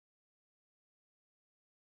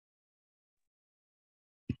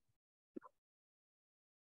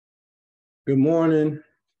Good morning.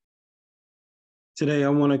 Today I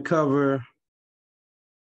want to cover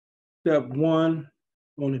step 1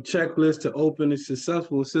 on the checklist to open a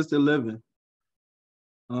successful assisted living.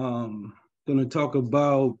 Going to talk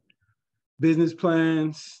about business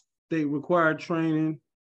plans, state required training,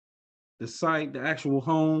 the site, the actual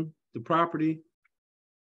home, the property,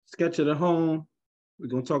 sketch of the home. We're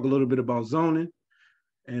going to talk a little bit about zoning,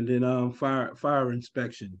 and then fire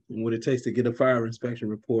inspection and what it takes to get a fire inspection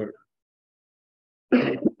report.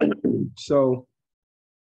 So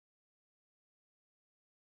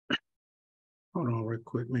hold on real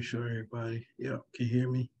quick, make sure everybody, can hear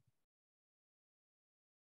me.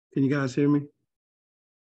 Can you guys hear me?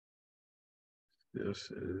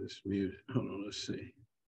 This is muted. Hold on, let's see.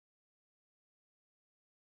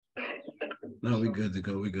 No, we good to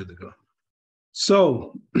go. We good to go.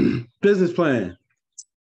 So, business plan.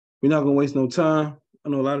 We're not gonna waste no time. I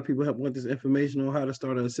know a lot of people want this information on how to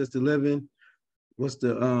start an assisted living. What's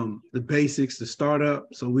the basics, the startup.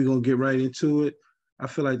 So we're gonna get right into it. I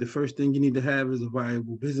feel like the first thing you need to have is a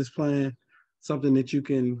viable business plan, something that you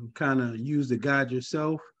can kind of use to guide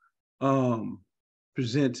yourself,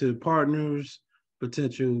 present to partners,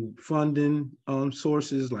 potential funding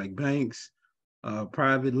sources like banks,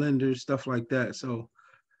 private lenders, stuff like that. So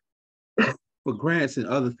for grants and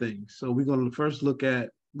other things. So we're going to first look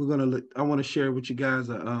at, I want to share with you guys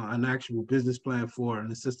an actual business plan for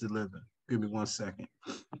an assisted living. Give me 1 second.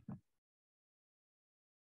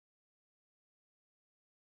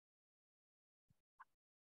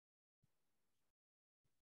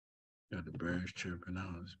 Got the birds chirping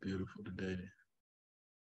out. It's beautiful today.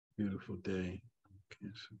 Beautiful day.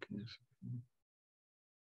 Cancel. Okay.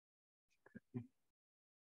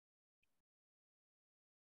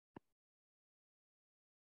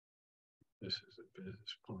 This is a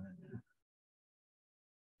business plan.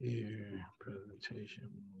 Here, presentation.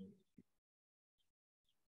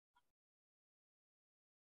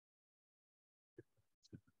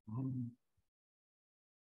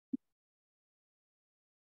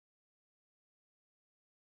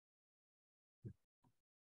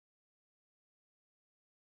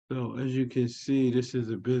 So as you can see, this is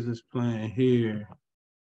a business plan here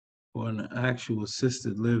for an actual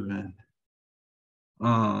assisted living.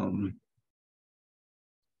 So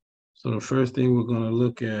the first thing we're going to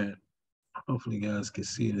look at, hopefully you guys can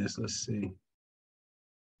see this. Let's see.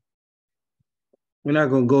 We're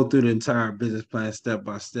not going to go through the entire business plan step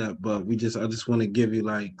by step, but I just want to give you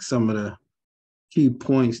like some of the key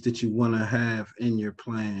points that you want to have in your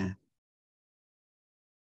plan.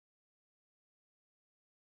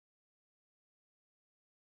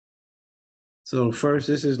 So first,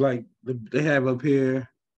 this is like they have up here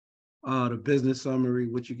the business summary,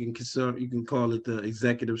 which you can call it the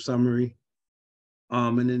executive summary.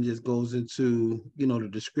 And then just goes into, the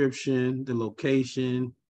description, the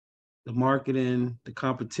location, the marketing, the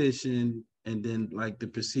competition, and then like the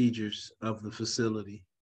procedures of the facility.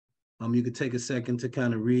 You could take a second to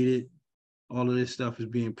kind of read it. All of this stuff is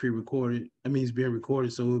being pre-recorded. It's being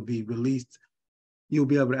recorded, so it will be released. You'll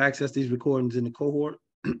be able to access these recordings in the cohort.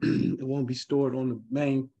 It won't be stored on the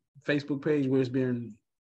main Facebook page where it's being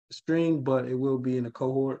streamed, but it will be in the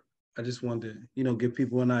cohort. I just wanted to, give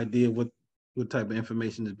people an idea of what type of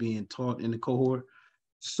information is being taught in the cohort.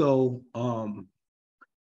 So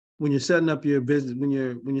when you're setting up your business, when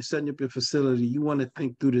you're setting up your facility, you want to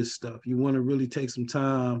think through this stuff. You want to really take some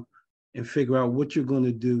time and figure out what you're going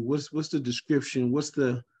to do. What's the description? What's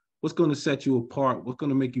going to set you apart? What's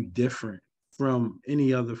going to make you different from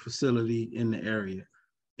any other facility in the area,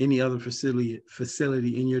 any other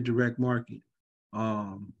facility in your direct market?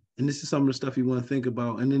 And this is some of the stuff you want to think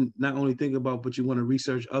about. And then not only think about, but you want to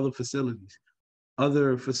research other facilities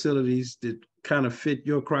that kind of fit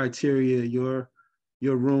your criteria, your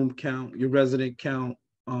room count, your resident count,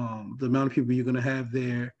 the amount of people you're going to have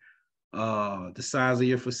there, the size of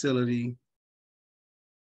your facility,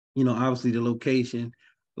 obviously the location.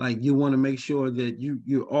 Like you want to make sure that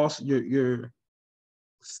you're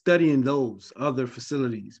studying those other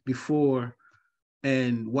facilities before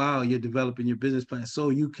and while you're developing your business plan,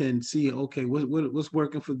 so you can see, okay, what's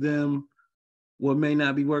working for them, what may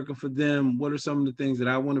not be working for them, what are some of the things that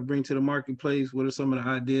I want to bring to the marketplace, what are some of the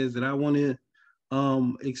ideas that I want to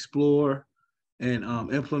explore and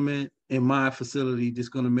implement in my facility that's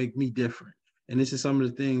going to make me different. And this is some of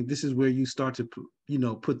the things, this is where you start to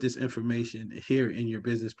put this information here in your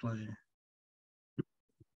business plan.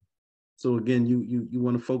 So again, you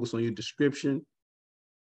want to focus on your description,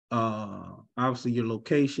 obviously your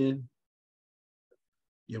location,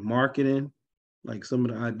 your marketing, like some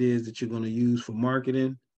of the ideas that you're going to use for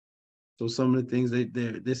marketing, So some of the things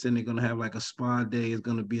they're saying they're going to have like a spa day is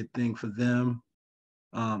going to be a thing for them.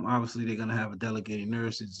 Obviously, they're going to have a delegated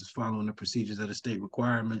nurse. It's just following the procedures of the state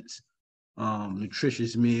requirements.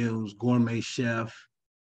 Nutritious meals, gourmet chef,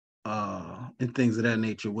 and things of that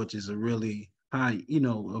nature, which is a really high,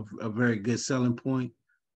 a very good selling point.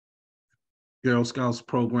 Girl Scouts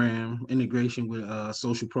program, integration with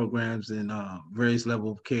social programs and various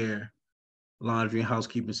level of care, laundry and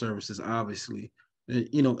housekeeping services, obviously.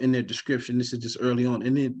 In their description, this is just early on.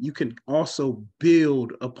 And then you can also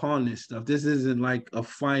build upon this stuff. This isn't like a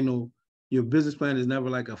final, your business plan is never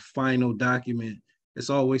like a final document. It's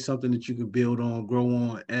always something that you can build on, grow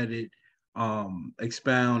on, edit,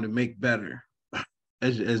 expound, and make better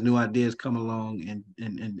as new ideas come along and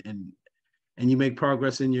you make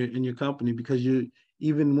progress in your company, because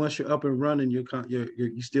even once you're up and running, you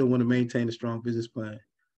still want to maintain a strong business plan,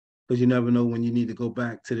 because you never know when you need to go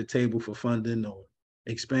back to the table for funding or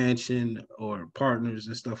expansion or partners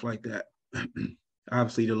and stuff like that.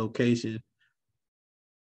 Obviously, the location.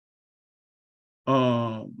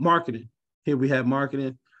 Marketing. Here we have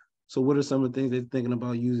marketing. So what are some of the things they're thinking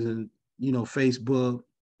about using, Facebook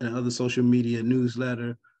and other social media,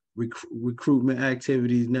 newsletter, recruitment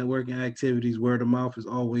activities, networking activities? Word of mouth is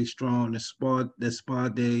always strong. The spa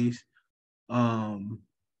days.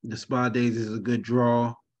 The spa days is a good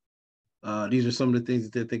draw. These are some of the things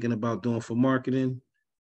that they're thinking about doing for marketing.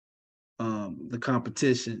 The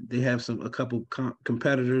competition. They have a couple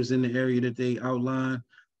competitors in the area that they outline,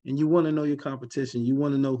 and you want to know your competition. You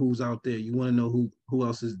want to know who's out there. You want to know who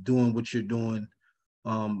else is doing what you're doing,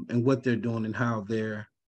 and what they're doing and how they're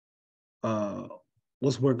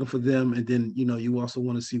what's working for them. And then you also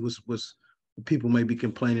want to see what's people may be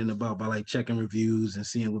complaining about by like checking reviews and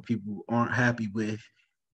seeing what people aren't happy with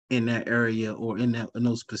in that area or in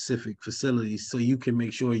those specific facilities, so you can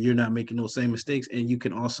make sure you're not making those same mistakes, and you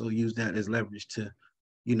can also use that as leverage to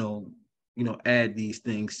add these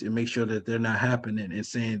things and make sure that they're not happening, and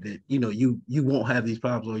saying that you won't have these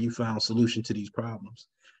problems, or you found a solution to these problems.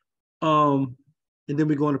 And then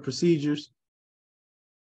we go into procedures.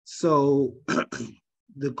 So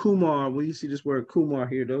the Kumar, when you see this word Kumar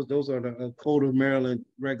here, those are the Code of Maryland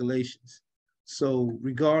regulations. So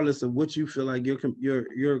regardless of what you feel like your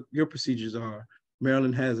procedures are,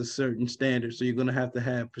 Maryland has a certain standard. So you're going to have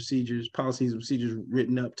procedures, policies, and procedures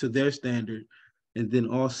written up to their standard. And then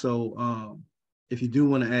also, if you do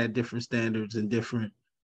want to add different standards and different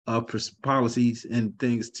policies and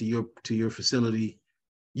things to your facility,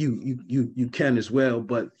 you can as well.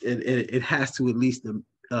 But it has to at least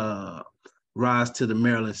rise to the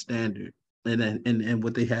Maryland standard. And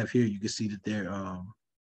what they have here, you can see that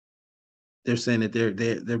they're saying that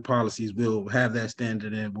their policies will have that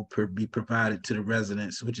standard and will be provided to the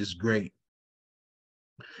residents, which is great.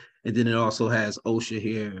 And then it also has OSHA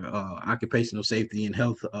here, Occupational Safety and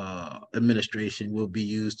Health Administration will be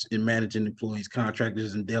used in managing employees,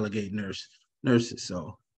 contractors, and delegate nurses.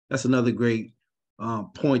 So that's another great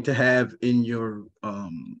point to have in your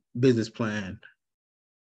business plan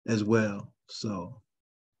as well.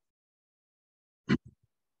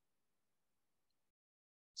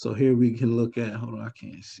 So here we can look at, hold on, I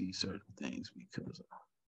can't see certain things because,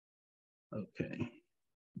 okay.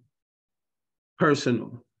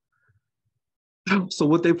 Personal. So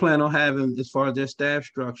what they plan on having as far as their staff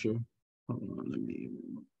structure, hold on, let me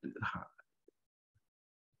hide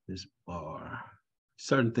this bar.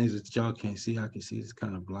 Certain things that y'all can't see, I can see it's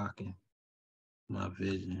kind of blocking my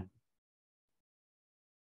vision.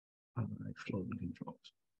 All right, floating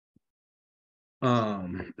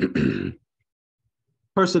controls.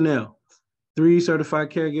 Personnel. 3 certified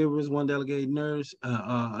caregivers, 1 delegated nurse,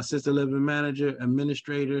 assisted living manager,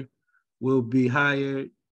 administrator will be hired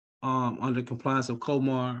under compliance of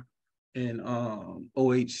COMAR and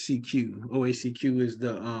OHCQ. OHCQ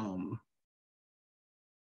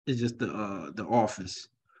is just the office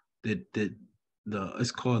that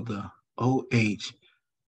it's called the OHCQ.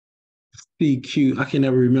 I can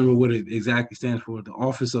never remember what it exactly stands for. The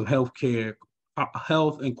Office of Healthcare,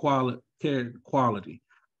 Health and Care Quality.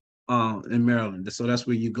 In Maryland. So that's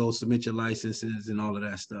where you go submit your licenses and all of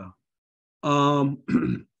that stuff. So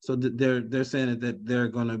they're saying that they're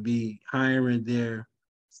going to be hiring their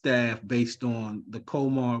staff based on the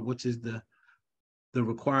COMAR, which is the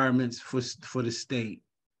requirements for the state,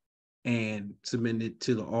 and submitting it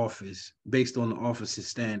to the office based on the office's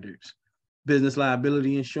standards. Business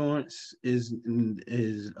liability insurance is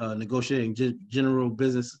negotiating general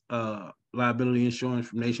business liability insurance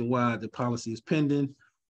from Nationwide. The policy is pending.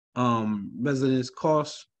 Residence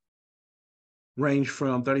costs range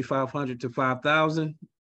from $3,500 to $5,000.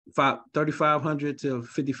 3,500 to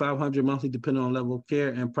 5,500 monthly, depending on level of care,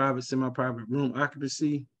 and private, semi-private room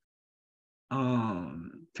occupancy.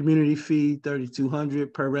 Community fee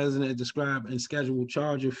 3,200 per resident, describe and schedule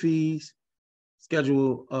charge of fees.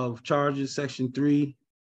 Schedule of charges, section 3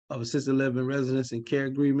 of assisted living residence and care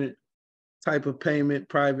agreement. Type of payment,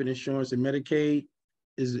 private insurance and Medicaid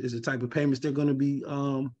is the type of payments they're going to be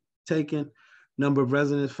taking. Number of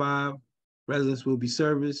residents, 5 residents will be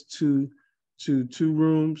serviced to 2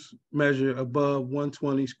 rooms, measure above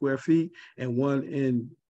 120 square feet, and one in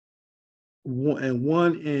room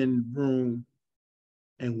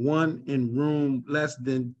less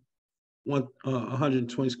than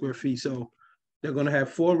 120 square feet. So they're going to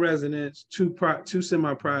have 4 residents, 2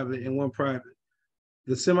 semi-private and 1 private.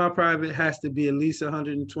 The semi-private has to be at least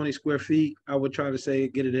 120 square feet. I would try to say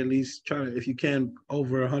get it at least, if you can,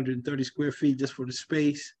 over 130 square feet just for the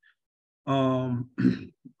space. And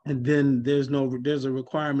then there's a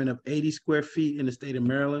requirement of 80 square feet in the state of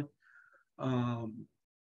Maryland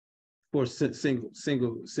for single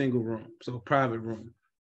room, so private room.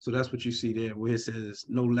 So that's what you see there, where it says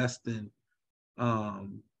no less than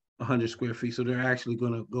 100 square feet. So they're actually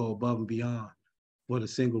going to go above and beyond for the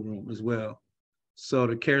single room as well. So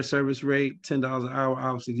the care service rate, $10 an hour.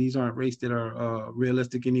 Obviously, these aren't rates that are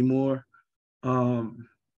realistic anymore.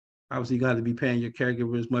 Obviously, you got to be paying your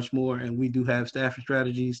caregivers much more, and we do have staffing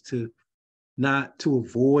strategies not to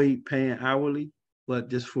avoid paying hourly, but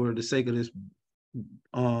just for the sake of this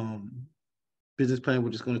business plan, we're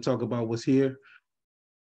just going to talk about what's here.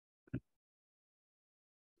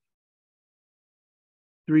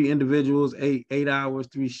 3 individuals, 8 hours,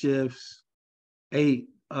 3 shifts, 3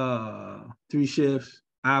 shifts,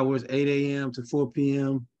 hours, 8 a.m. to 4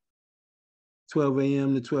 p.m., 12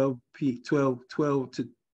 a.m. to 12 to,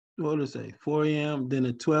 what did I say, 4 a.m., then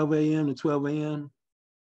at 12 a.m. to 12 a.m.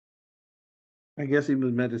 I guess he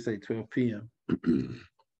was meant to say 12 p.m.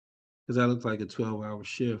 because that looks like a 12-hour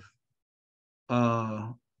shift.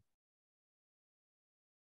 And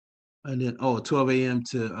then, 12 a.m.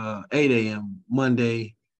 to 8 a.m.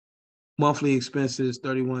 Monday. Monthly expenses,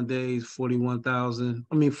 31 days,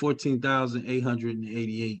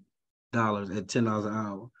 $14,888 at $10 an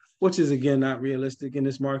hour, which is, again, not realistic in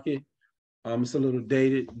this market. It's a little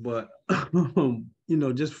dated, but,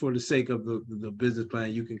 just for the sake of the business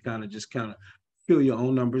plan, you can kind of fill your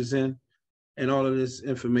own numbers in. And all of this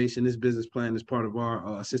information, this business plan is part of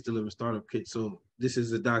our assisted living startup kit. So this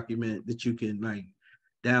is a document that you can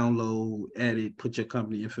download, edit, put your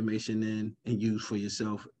company information in, and use for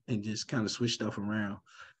yourself, and just kind of switch stuff around.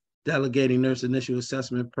 Delegating nurse initial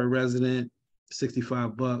assessment per resident,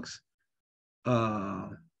 $65.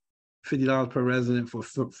 $50 per resident for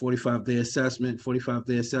 45-day assessment.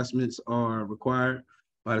 45-day assessments are required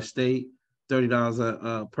by the state.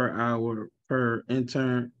 $30 per hour per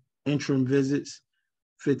interim visits.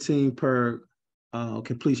 $15 per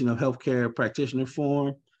completion of healthcare practitioner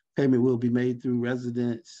form. Payment will be made through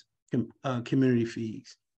residents' community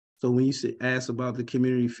fees. So when you ask about the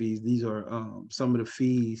community fees, these are some of the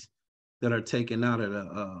fees that are taken out of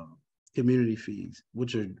the community fees,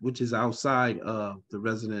 which is outside of the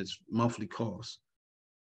residents' monthly costs.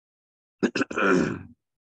 The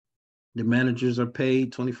managers are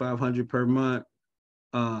paid $2,500 per month.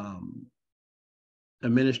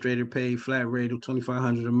 Administrator paid flat rate of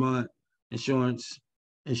 $2,500 a month. Insurance.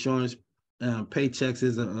 Paychecks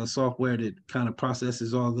is a software that kind of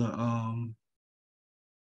processes all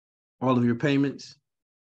of your payments,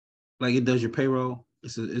 like it does your payroll.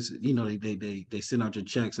 They send out your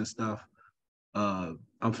checks and stuff. I'm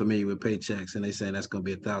familiar with Paychecks, and they say that's going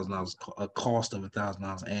to be $1,000, a cost of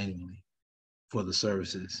 $1,000 annually for the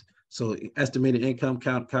services. So estimated income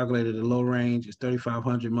calculated at the low range is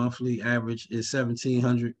 $3,500 monthly. Average is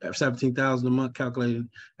 $17,000 a month, calculated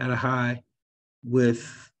at a high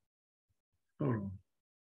with. Hold on.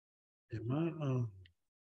 Did my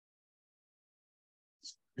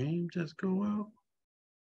stream just go out?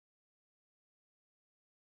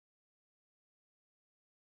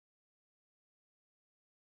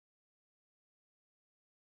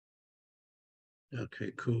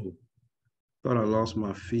 Okay, cool. Thought I lost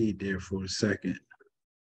my feed there for a second.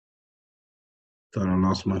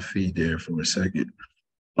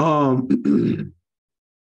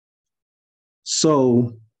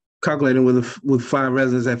 So calculating with 5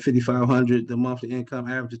 residents at 5,500, the monthly income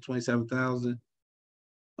average is 27,000.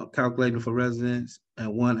 Calculating for residents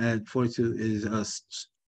and 1 at 42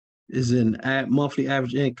 is an monthly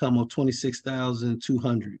average income of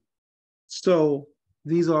 26,200. So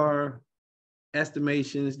these are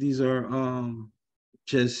estimations. These are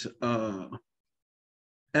just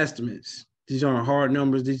estimates. These aren't hard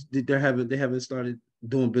numbers. They haven't started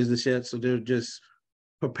doing business yet, so they're just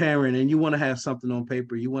preparing. And you want to have something on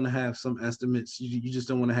paper. You want to have some estimates. You just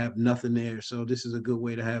don't want to have nothing there. So this is a good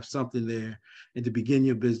way to have something there and to begin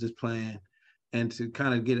your business plan and to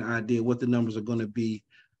kind of get an idea what the numbers are going to be.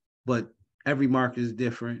 But every market is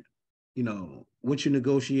different. You know, what you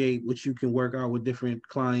negotiate, what you can work out with different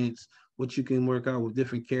clients, what you can work out with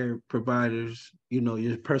different care providers, you know,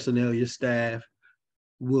 your personnel, your staff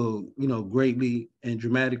will, you know, greatly and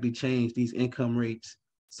dramatically change these income rates.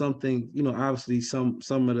 Something, you know, obviously some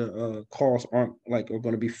of the costs aren't like are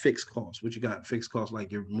going to be fixed costs. What you got fixed costs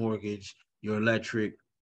like your mortgage, your electric.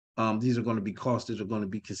 These are going to be costs that are going to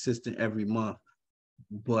be consistent every month.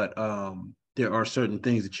 But there are certain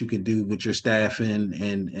things that you can do with your staffing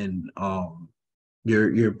and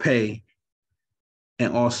your pay,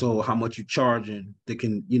 and also how much you're charging that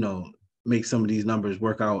can, you know, make some of these numbers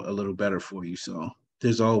work out a little better for you. So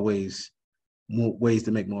there's always more ways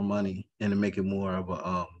to make more money and to make it more of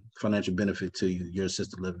a financial benefit to you, your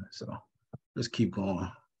assisted living. So let's keep going.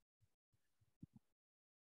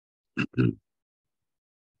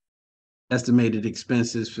 Estimated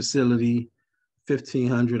expenses, facility,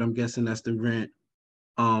 1,500. I'm guessing that's the rent,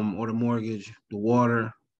 or the mortgage, the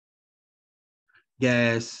water,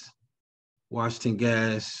 gas, Washington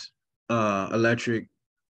gas, electric.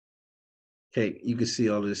 Okay, you can see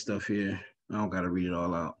all of this stuff here. I don't gotta read it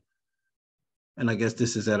all out. And I guess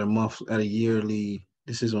this is at a yearly.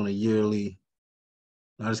 This is on a yearly.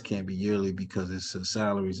 No, this can't be yearly because it's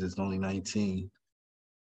salaries. It's only 19.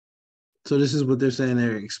 So this is what they're saying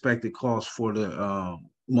their expected cost for the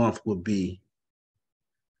month would be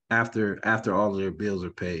after all of their bills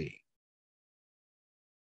are paid.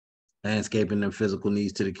 Landscaping and physical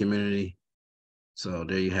needs to the community. So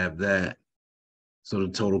there you have that. So the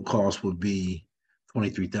total cost would be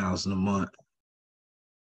 $23,000 a month.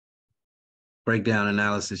 Breakdown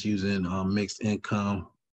analysis using mixed income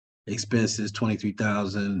expenses,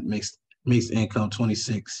 23,000, mixed income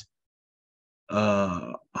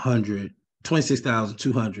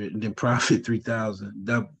 26,200, and then profit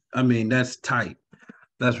 3,000. I mean, that's tight.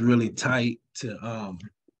 That's really tight to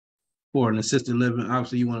for an assisted living.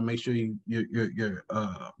 Obviously, you want to make sure your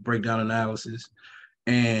breakdown analysis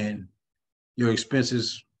and your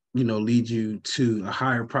expenses, you know, lead you to a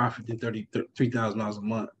higher profit than $33,000 a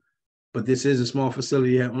month. But this is a small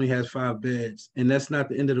facility that only has 5 beds, and that's not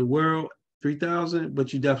the end of the world. 3,000,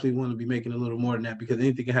 but you definitely want to be making a little more than that because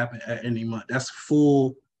anything can happen at any month. That's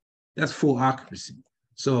full occupancy.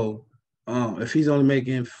 So if he's only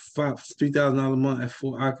making $3,000 a month at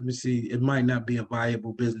full occupancy, it might not be a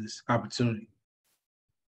viable business opportunity.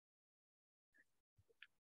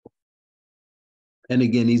 And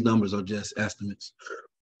again, these numbers are just estimates,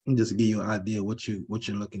 and just to give you an idea what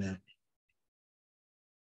you're looking at.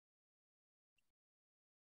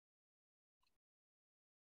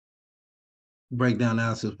 Breakdown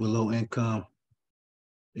analysis with low income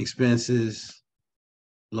expenses,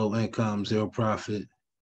 low income, zero profit.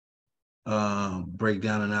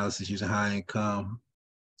 Breakdown analysis using high income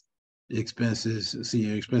expenses. See,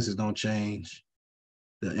 your expenses don't change.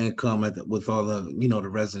 The income with all the, you know, the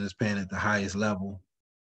residents paying at the highest level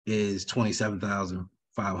is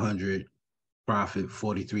 27,500. Profit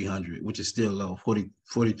 4,300, which is still low.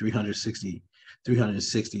 4,360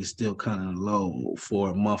 is still kind of low for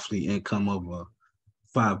a monthly income of a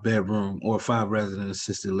 5-bedroom or 5-resident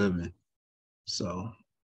assisted living. So,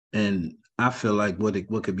 and I feel like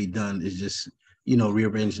what could be done is just, you know,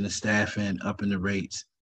 rearranging the staffing, upping the rates,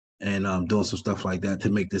 and doing some stuff like that to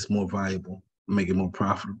make this more viable, make it more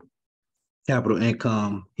profitable. Capital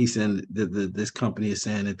income, he said that this company is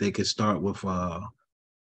saying that they could start with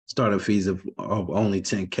startup fees of only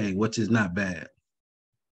 10K, which is not bad.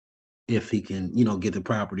 If he can, you know, get the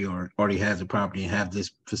property or already has the property and have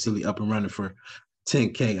this facility up and running for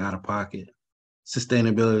 10K out of pocket.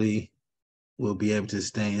 Sustainability will be able to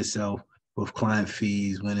sustain itself with client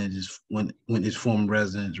fees when its former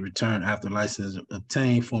residents return after license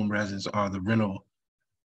obtained. Former residents are the rental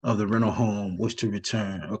of the rental home wish to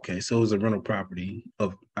return. Okay, so it's a rental property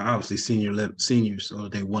of obviously seniors, so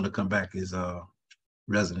they want to come back as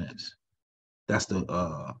residents. That's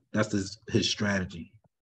his strategy.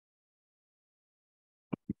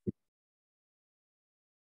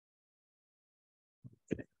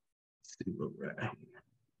 Okay, let's see what we're at here.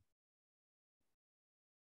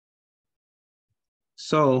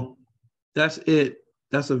 So that's it.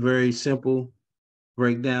 That's a very simple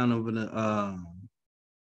breakdown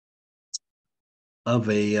of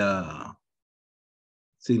a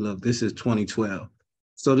see, look, this is 2012.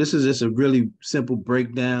 So this is just a really simple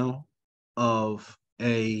breakdown of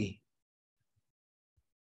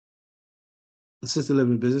assisted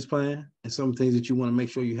living business plan and some things that you want to make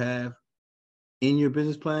sure you have in your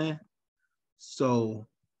business plan. So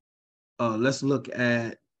let's look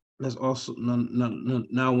at, let's also,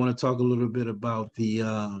 now I want to talk a little bit about the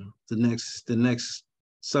next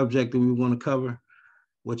subject that we want to cover,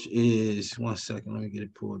 which is, one second, let me get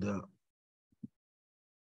it pulled up.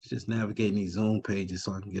 Just navigating these Zoom pages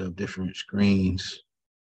so I can get up different screens.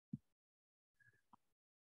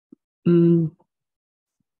 If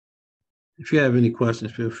you have any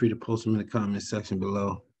questions, feel free to post them in the comment section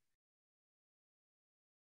below.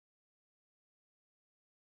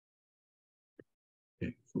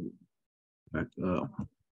 Okay, cool. Back up.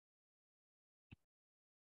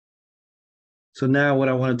 So now what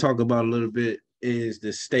I want to talk about a little bit is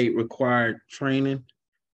the state required training.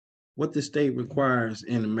 What the state requires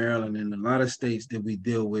in Maryland and a lot of states that we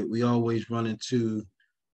deal with, we always run into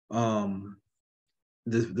the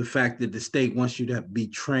fact that the state wants you to be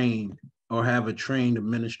trained or have a trained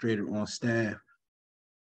administrator on staff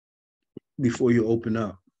before you open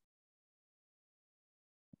up.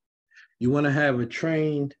 You want to have a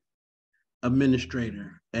trained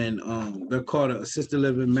administrator, and they're called an assisted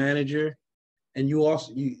living manager. And you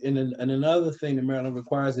also, and another thing that Maryland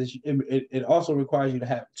requires is it also requires you to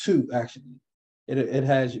have two, actually.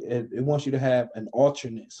 It wants you to have an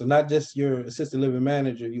alternate. So not just your assisted living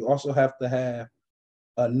manager, you also have to have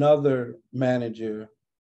another manager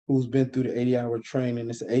who's been through the 80-hour training.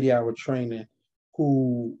 It's an 80-hour training,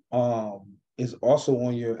 who is also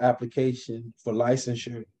on your application for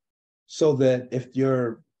licensure, so that if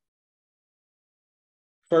your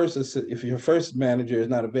first manager is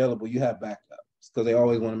not available, you have backup, because they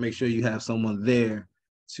always want to make sure you have someone there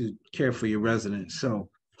to care for your residents. So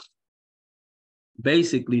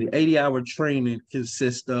basically, the 80-hour training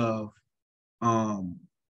consists of,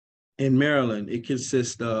 in Maryland, it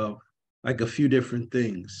consists of like a few different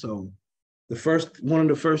things. So one of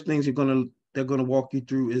the first things they're gonna walk you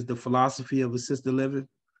through is the philosophy of assisted living.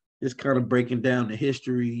 It's kind of breaking down the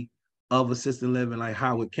history of assisted living, like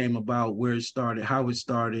how it came about, where it started, how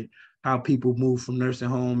people moved from nursing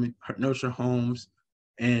homes,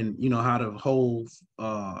 and how the whole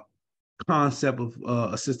concept of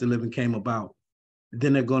assisted living came about.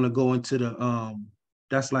 Then they're going to go into the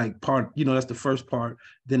that's like that's the first part.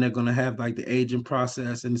 Then they're going to have like the aging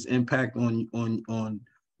process and its impact on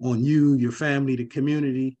you, your family, the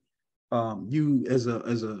community, you as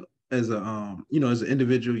an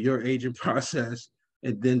individual, your aging process,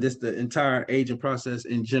 and then just the entire aging process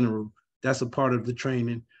in general. That's a part of the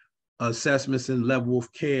training. Assessments and level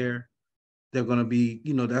of care, they're going to be,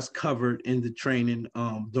 that's covered in the training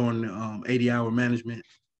during the 80-hour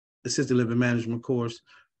assisted living management course.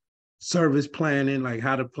 Service planning, like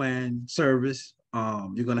how to plan service.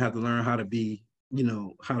 You're going to have to learn how to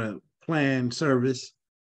how to plan service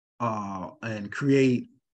and create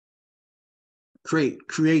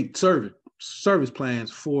service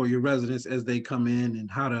plans for your residents as they come in, and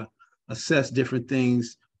how to assess different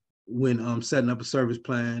things when setting up a service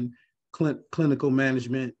plan. Clinical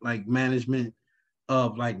management, like management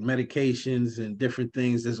of like medications and different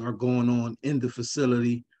things that are going on in the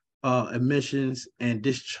facility, admissions and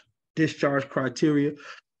discharge criteria.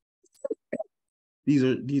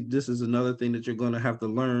 This is another thing that you're going to have to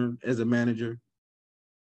learn as a manager.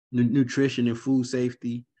 Nutrition and food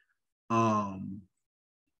safety,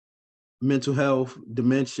 mental health,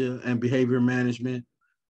 dementia and behavior management,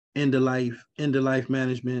 end of life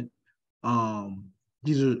management.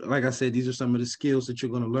 These are, like I said, these are some of the skills that you're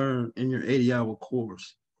going to learn in your 80-hour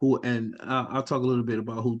course. I'll talk a little bit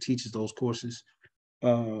about who teaches those courses.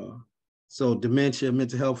 So dementia,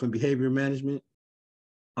 mental health and behavior management,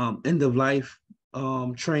 end of life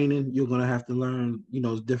training. You're going to have to learn,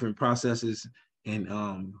 different processes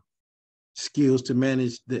and skills to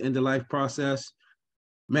manage the end of life process.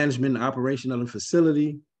 Management and operation of the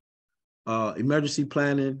facility, emergency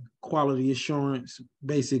planning, quality assurance,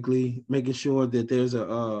 basically making sure that there's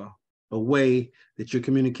a way that you're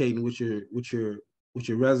communicating with your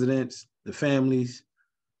residents, the families,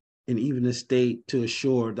 and even the state to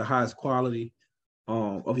assure the highest quality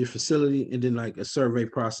of your facility. And then like a survey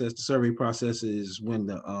process. The survey process is when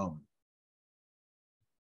the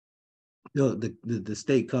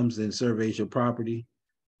state comes and surveys your property,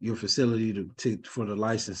 your facility for the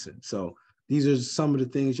licensing. So these are some of the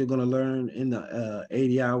things you're going to learn in the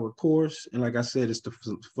 80-hour course. And like I said, it's the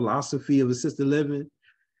philosophy of assisted living,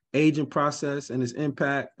 aging process and its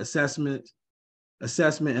impact, assessment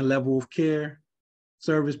and level of care,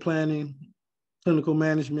 service planning, clinical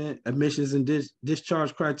management, admissions and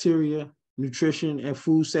discharge criteria, nutrition and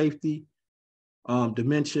food safety,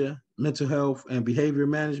 dementia, mental health and behavior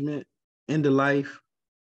management, end of life,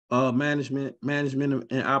 management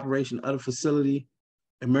and operation of the facility,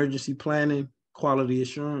 emergency planning, quality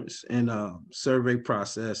assurance, and survey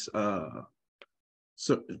process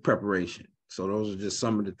preparation. So those are just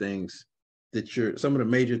some of the things some of the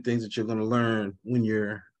major things that you're going to learn when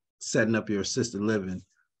you're setting up your assisted living.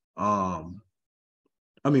 When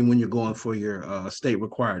you're going for your state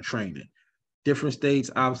required training. Different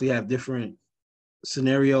states obviously have different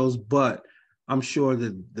scenarios, but I'm sure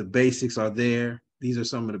that the basics are there. These are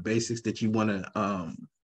some of the basics that you want to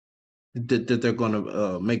that they're going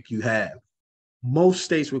to make you have. Most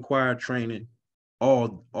states require training.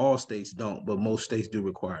 All states don't, but most states do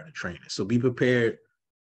require the training. So be prepared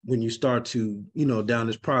when you start to, down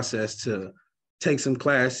this process to take some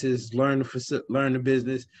classes, learn the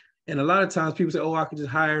business. And a lot of times people say, oh, I can just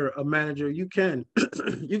hire a manager. You can.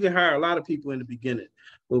 You can hire a lot of people in the beginning.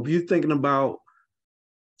 But if you're thinking about,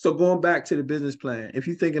 so going back to the business plan, if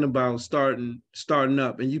you're thinking about starting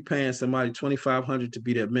up and you paying somebody $2,500 to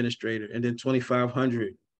be the administrator and then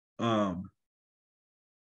 $2,500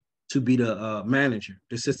 to be the manager,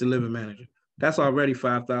 the assisted living manager, that's already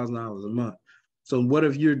 $5,000 a month. So what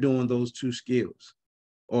if you're doing those two skills,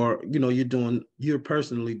 or you're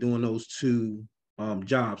personally doing those two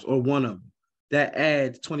jobs, or one of them? That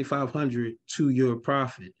adds $2,500 to your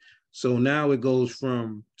profit. So now it goes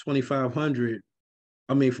from $2,500,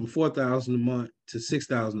 from $4,000 a month to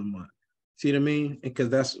 $6,000 a month. See what I mean? Because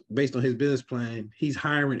that's based on his business plan. He's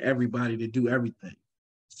hiring everybody to do everything.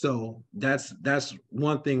 So that's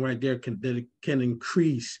one thing right there that can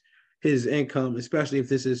increase his income, especially if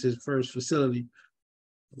this is his first facility.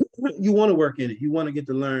 You want to work in it. You want to get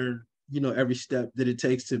to learn, every step that it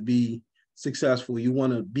takes to be successful. You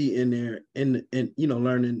want to be in there and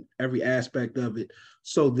learning every aspect of it.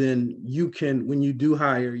 So then you can, when you do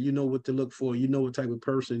hire, you know what to look for. You know what type of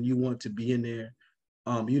person you want to be in there.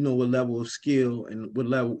 You know what level of skill and what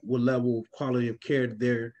level of quality of care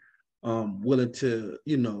they're willing to,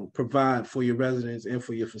 provide for your residents and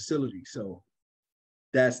for your facility. So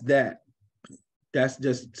that's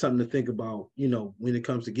just something to think about, when it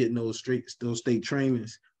comes to getting those state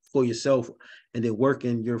trainings for yourself, and then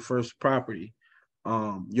working your first property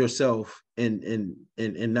yourself, and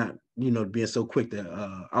not, being so quick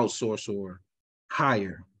to outsource or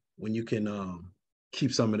hire when you can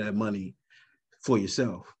keep some of that money for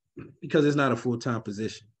yourself, because it's not a full-time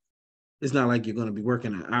position. It's not like you're going to be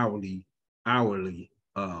working an hourly.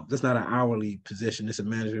 That's not an hourly position. It's a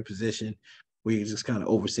management position where you're just kind of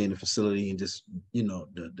overseeing the facility and just,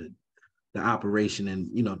 the operation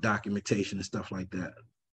and, documentation and stuff like that.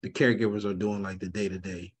 The caregivers are doing like the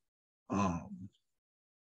day-to-day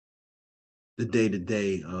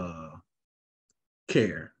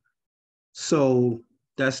care. So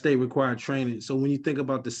that's state required training. So when you think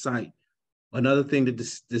about the site, another thing that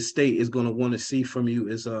the state is going to want to see from you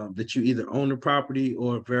is that you either own the property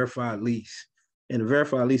or a verified lease. And a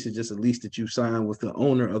verified lease is just a lease that you sign with the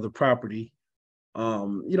owner of the property.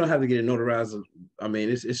 You don't have to get it notarized.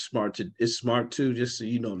 It's smart too, just so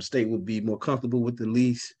the state would be more comfortable with the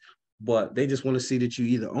lease. But they just want to see that you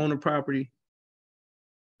either own the property.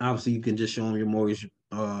 Obviously, you can just show them your mortgage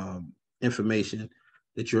information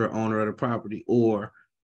that you're an owner of the property, or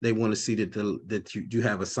they want to see that you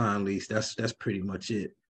have a signed lease. That's pretty much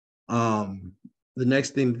it. The next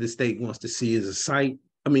thing that the state wants to see is a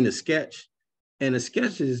sketch. And a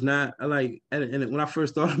sketch is not like, and when I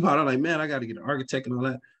first thought about it, I'm like, man, I got to get an architect and all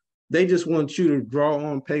that. They just want you to draw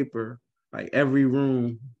on paper, like every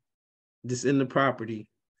room that's in the property,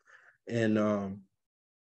 and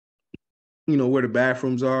where the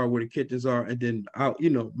bathrooms are, where the kitchens are, and then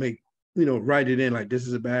write it in like, this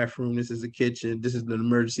is a bathroom, this is a kitchen, this is the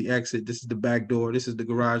emergency exit, this is the back door, this is the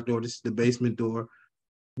garage door, this is the basement door.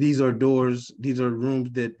 These are doors, these are rooms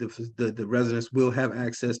that the residents will have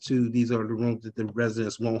access to. These are the rooms that the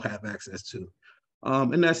residents won't have access to.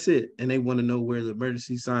 And that's it. And they want to know where the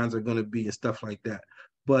emergency signs are going to be and stuff like that.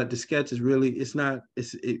 But the sketch is really, you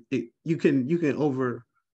can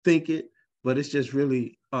overthink it, but it's just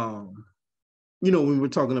really, when we're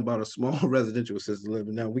talking about a small residential assisted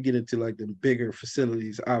living, now we get into like the bigger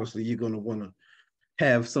facilities, obviously you're going to want to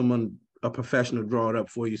have a professional draw it up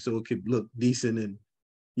for you so it could look decent and,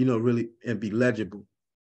 really, and be legible.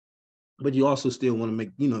 But you also still want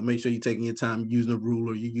to make sure you're taking your time using a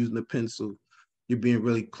ruler, you're using a pencil, you're being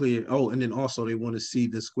really clear. Oh, and then also they want to see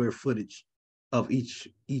the square footage of each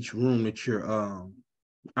room that you're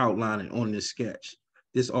outlining on this sketch.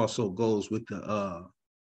 This also goes with the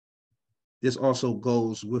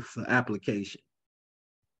application.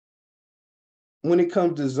 When it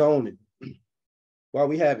comes to zoning, while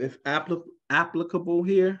we have if applicable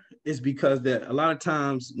here is because that a lot of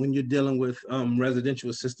times when you're dealing with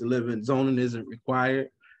residential assisted living, zoning isn't required.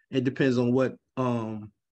 It depends on what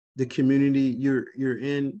the community you're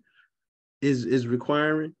in is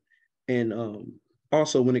requiring, and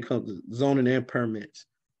also when it comes to zoning and permits.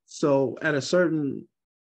 So at a certain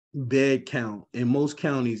bed count in most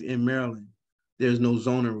counties in Maryland, there's no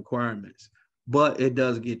zoning requirements, but it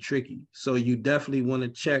does get tricky. So you definitely want to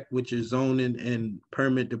check with your zoning and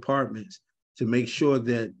permit departments to make sure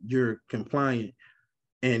that you're compliant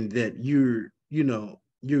and that you're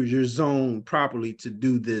zoned properly to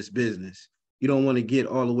do this business. You don't want to get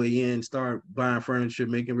all the way in, start buying furniture,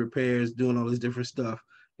 making repairs, doing all this different stuff,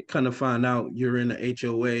 and kind of find out you're in the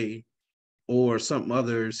HOA or some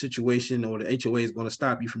other situation, or the HOA is going to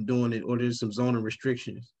stop you from doing it, or there's some zoning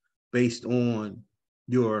restrictions based on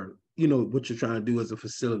your, what you're trying to do as a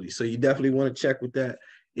facility. So you definitely want to check with that.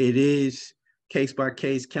 It is case by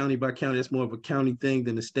case, county by county. It's more of a county thing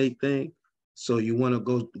than a state thing. So you want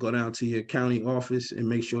to go down to your county office and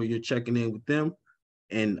make sure you're checking in with them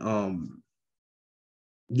and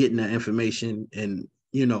getting that information. And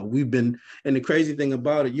and the crazy thing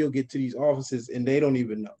about it, you'll get to these offices and they don't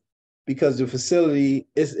even know, because the facility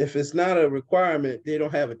is, if it's not a requirement, they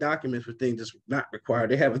don't have a document for things that's not required.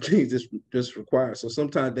 They have a thing that's just required. So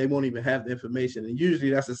sometimes they won't even have the information, and usually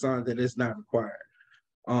that's a sign that it's not required.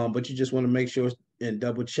 But you just want to make sure and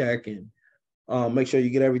double check and make sure you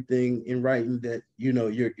get everything in writing that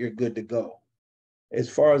you're good to go. As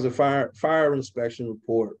far as a fire inspection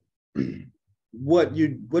report, what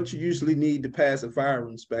you usually need to pass a fire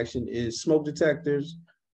inspection is smoke detectors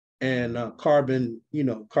and carbon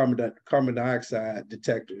dioxide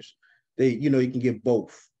detectors. They, you can get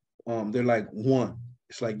both. They're like one.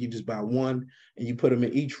 It's like you just buy one and you put them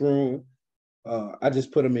in each room. I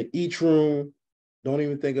just put them in each room. Don't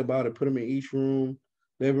even think about it. Put them in each room: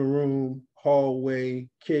 living room, hallway,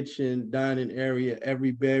 kitchen, dining area,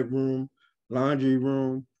 every bedroom, laundry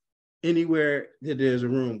room, anywhere that there's a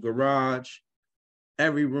room, garage,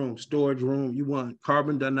 every room, storage room. You want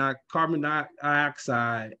carbon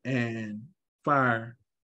dioxide and fire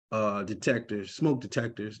detectors, smoke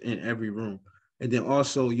detectors in every room. And then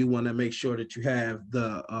also you want to make sure that you have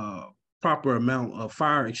the proper amount of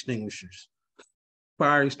fire extinguishers.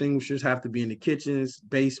 Fire extinguishers have to be in the kitchens,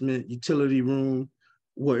 basement, utility room,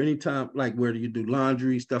 or anytime, like where do you do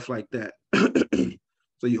laundry, stuff like that.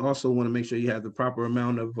 So you also want to make sure you have the proper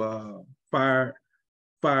amount of fire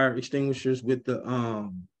extinguishers with the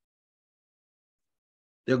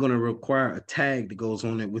they're going to require a tag that goes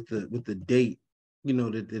on it with the date,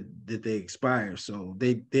 that they expire. So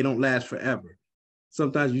they don't last forever.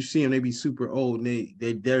 Sometimes you see them, they be super old and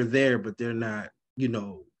they're there, but they're not,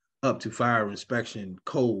 up to fire inspection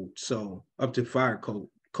code. So up to fire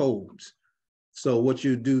codes. So what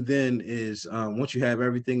you do then is once you have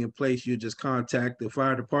everything in place, you just contact the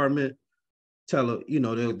fire department, tell them,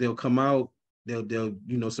 they'll come out, they'll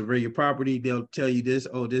survey your property, they'll tell you this,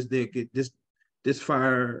 oh, this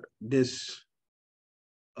fire, this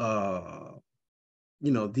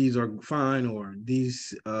these are fine, or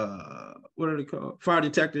these what are they called? Fire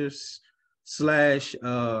detectors /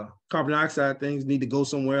 carbon dioxide things need to go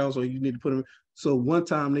somewhere else, or you need to put them. So one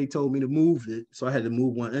time they told me to move it, so I had to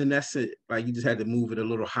move one, and that's it. Like you just had to move it a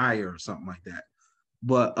little higher or something like that.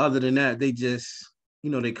 But other than that, they just,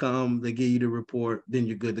 they come, they give you the report, then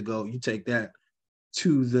you're good to go. You take that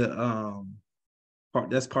to the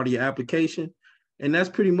that's part of your application. And that's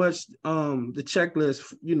pretty much the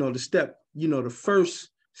checklist, the step, the first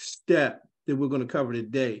step that we're going to cover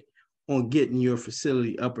today on getting your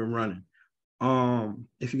facility up and running.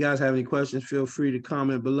 If you guys have any questions, feel free to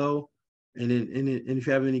comment below. And if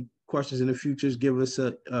you have any questions in the future, give us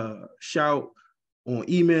a shout on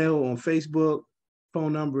email, on Facebook.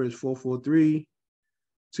 Phone number is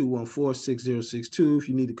 443-214-6062. If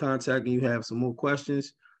you need to contact and you have some more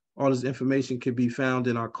questions, all this information can be found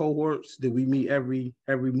in our cohorts that we meet every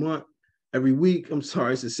week. I'm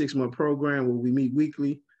sorry, it's a 6-month program where we meet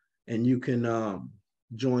weekly, and you can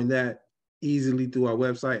join that easily through our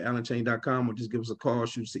website, allenchain.com, or just give us a call,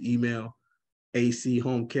 shoot us an email,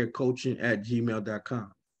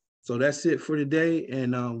 acomecarecoaching@gmail.com. So that's it for today,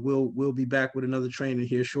 and we'll be back with another training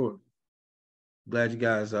here shortly. Glad you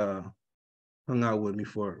guys hung out with me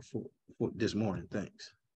for this morning.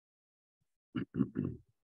 Thanks.